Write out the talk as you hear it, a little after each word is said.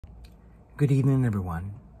Good evening,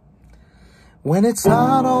 everyone. When it's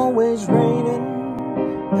not always raining,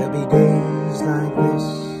 there'll be days like this.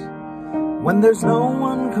 When there's no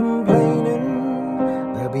one complaining,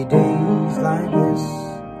 there'll be days like this.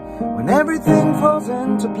 When everything falls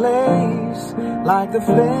into place, like the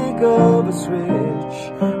flick of a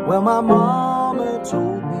switch. Well, my mama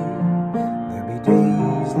told me there'll be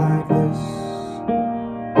days like this.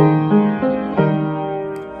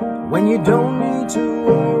 When you don't need to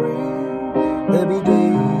worry, there'll be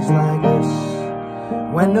days like this.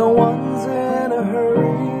 When no one's in a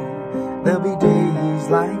hurry, there'll be days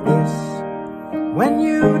like this. When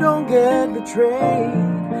you don't get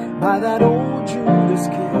betrayed by that old Judas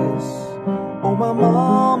kiss. Oh, my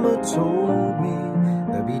mama told me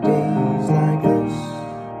there'll be days like this.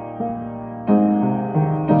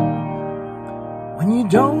 When you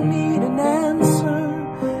don't need an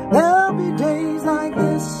answer, there'll be days like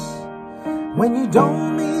this. When you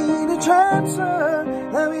don't need a transfer,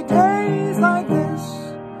 there'll be days like this.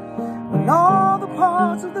 When all the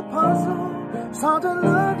parts of the puzzle start to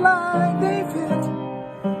look like they fit,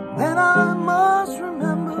 then I must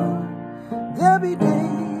remember there'll be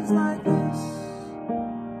days like this.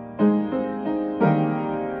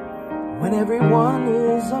 When everyone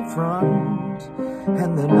is up front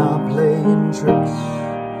and they're not playing tricks.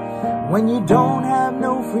 When you don't have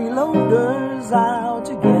no freeloaders out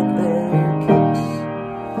to get their kicks.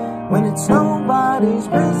 When it's nobody's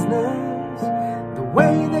business the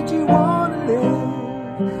way that you want to live.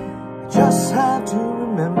 You just have to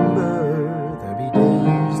remember there'll be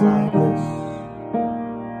days like this.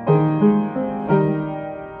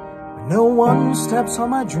 When no one steps on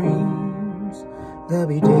my dreams, there'll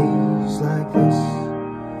be days like this.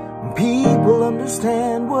 When people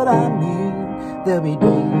understand what I mean, there'll be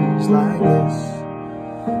days like this.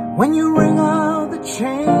 When you ring out the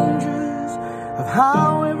changes of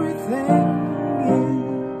how everything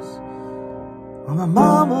is. Well, my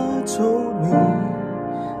mama told me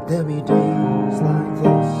there'll be days like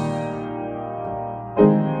this.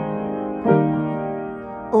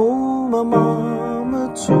 Oh, my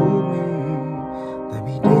mama told me there'll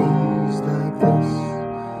be days like this.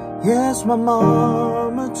 Yes, my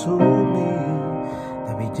mama told me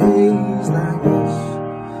there'll be days like this.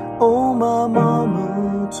 Oh, my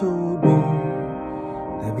mama told me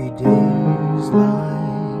there'll be days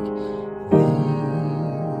like